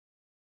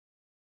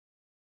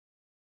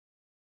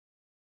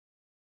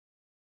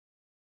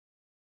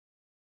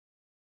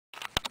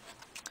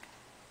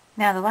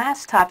Now the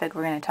last topic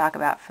we're going to talk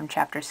about from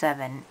Chapter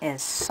 7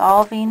 is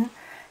solving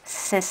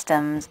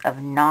systems of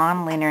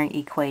nonlinear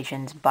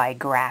equations by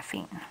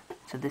graphing.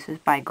 So this is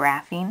by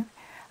graphing.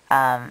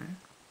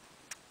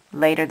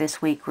 Later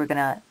this week we're going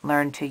to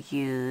learn to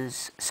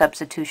use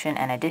substitution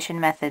and addition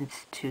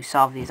methods to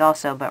solve these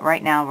also, but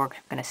right now we're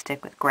going to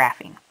stick with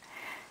graphing.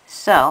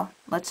 So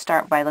let's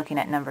start by looking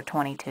at number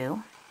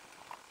 22.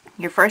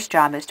 Your first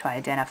job is to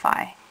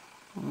identify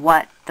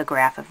what the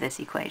graph of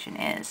this equation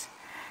is.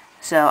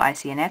 So I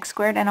see an x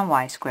squared and a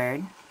y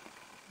squared.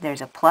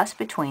 There's a plus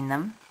between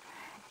them,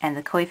 and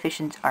the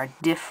coefficients are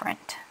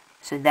different.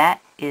 So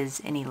that is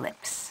an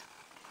ellipse.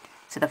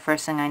 So the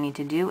first thing I need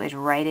to do is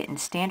write it in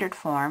standard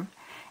form,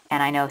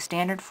 and I know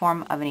standard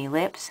form of an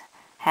ellipse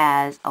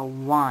has a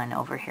 1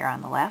 over here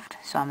on the left.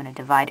 So I'm going to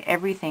divide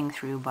everything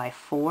through by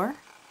 4,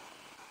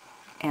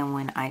 and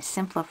when I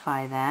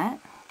simplify that,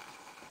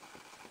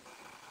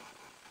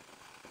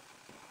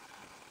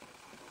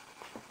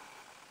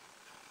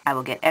 I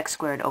will get x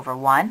squared over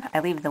 1. I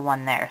leave the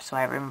 1 there so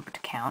I remember to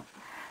count.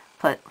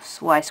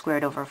 Plus y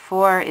squared over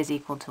 4 is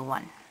equal to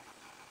 1.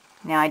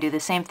 Now I do the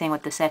same thing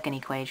with the second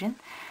equation.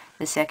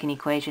 The second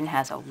equation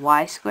has a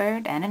y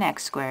squared and an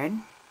x squared,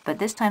 but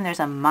this time there's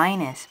a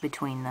minus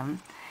between them,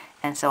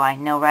 and so I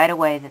know right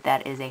away that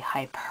that is a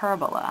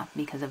hyperbola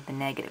because of the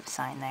negative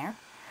sign there.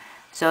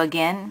 So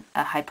again,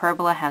 a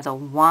hyperbola has a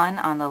 1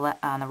 on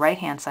the right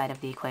hand side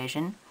of the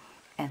equation,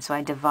 and so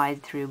I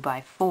divide through by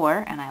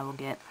 4, and I will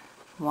get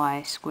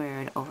y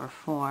squared over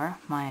 4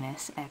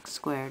 minus x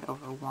squared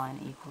over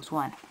 1 equals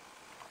 1.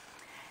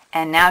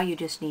 And now you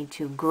just need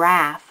to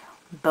graph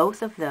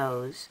both of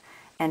those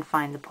and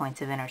find the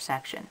points of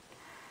intersection.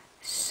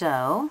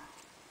 So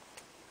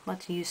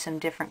let's use some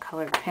different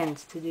colored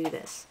pens to do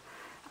this.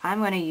 I'm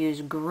going to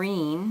use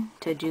green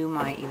to do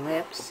my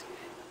ellipse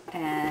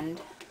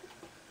and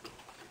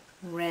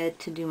red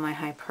to do my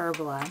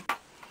hyperbola.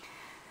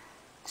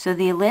 So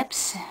the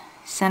ellipse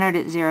centered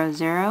at 0,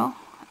 0,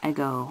 I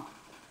go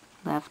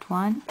left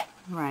 1,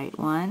 right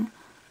 1,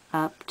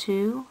 up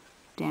 2,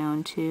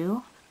 down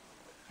 2,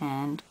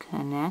 and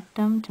connect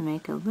them to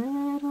make a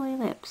little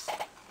ellipse.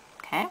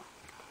 Okay?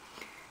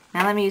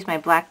 Now let me use my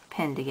black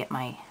pen to get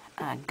my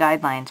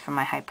guidelines for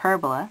my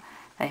hyperbola.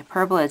 The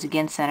hyperbola is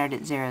again centered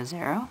at 0,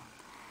 0.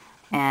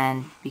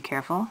 And be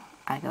careful,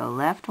 I go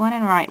left 1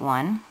 and right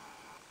 1.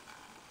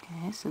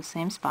 Okay, so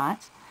same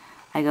spots.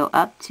 I go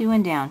up 2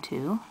 and down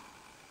 2.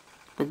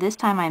 But this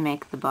time I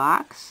make the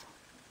box.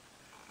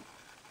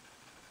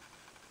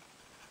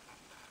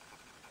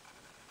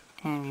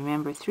 And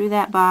remember, through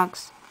that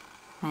box,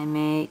 I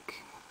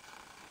make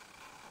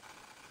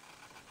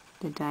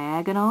the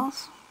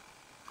diagonals.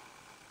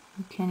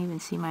 You can't even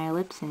see my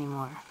ellipse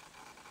anymore.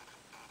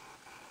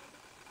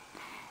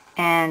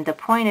 And the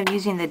point of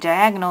using the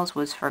diagonals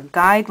was for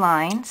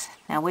guidelines.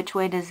 Now, which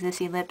way does this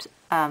ellipse,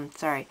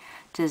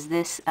 does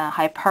this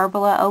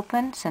hyperbola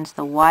open? Since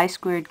the y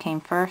squared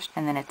came first,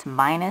 and then it's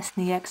minus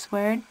the x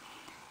squared,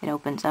 it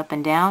opens up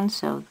and down.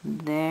 So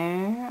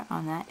there,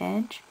 on that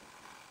edge,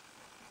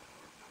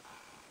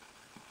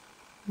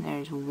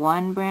 there's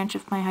one branch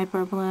of my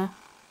hyperbola.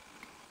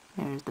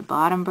 There's the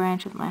bottom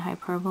branch of my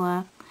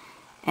hyperbola.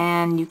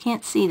 And you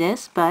can't see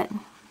this, but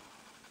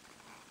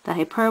the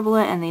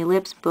hyperbola and the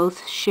ellipse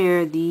both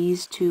share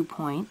these 2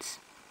 points.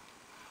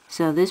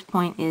 So this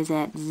point is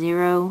at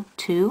 0,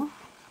 2.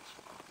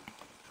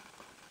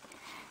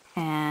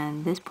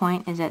 And this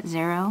point is at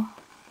 0,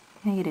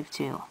 negative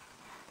 2.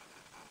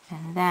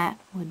 And that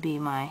would be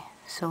my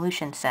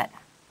solution set.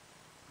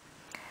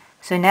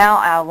 So now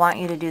I want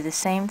you to do the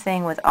same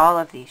thing with all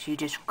of these. You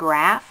just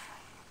graph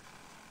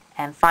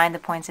and find the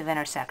points of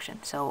intersection.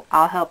 So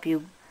I'll help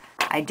you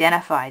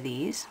identify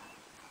these.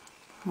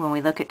 When we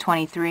look at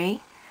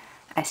 23,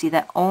 I see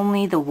that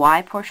only the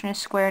y portion is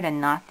squared and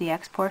not the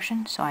x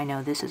portion, so I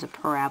know this is a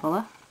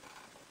parabola.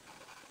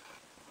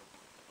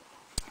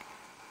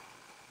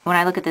 When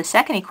I look at the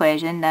second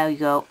equation, now you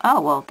go, oh,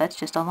 well, that's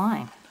just a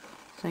line.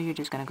 So you're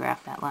just going to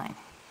graph that line.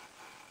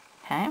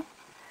 Okay?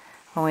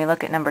 When we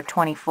look at number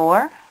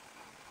 24,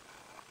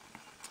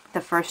 the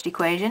first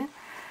equation,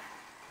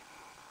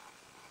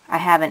 I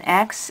have an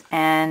x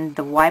and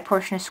the y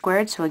portion is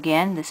squared, so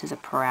again, this is a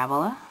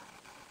parabola.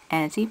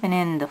 And it's even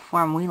in the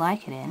form we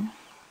like it in.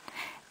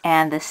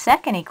 And the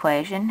second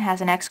equation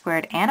has an x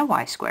squared and a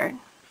y squared.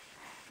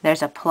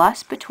 There's a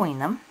plus between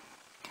them.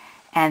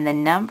 And the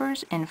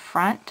numbers in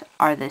front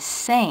are the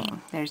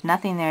same. There's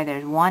nothing there.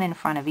 There's 1 in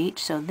front of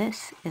each, so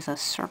this is a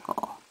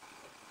circle.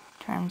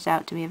 Turns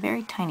out to be a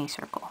very tiny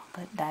circle,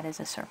 but that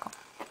is a circle.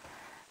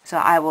 So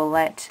I will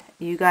let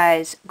you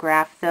guys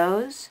graph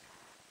those.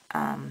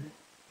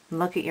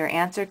 Look at your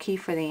answer key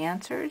for the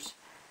answers.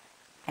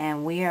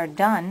 And we are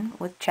done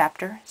with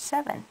Chapter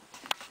 7.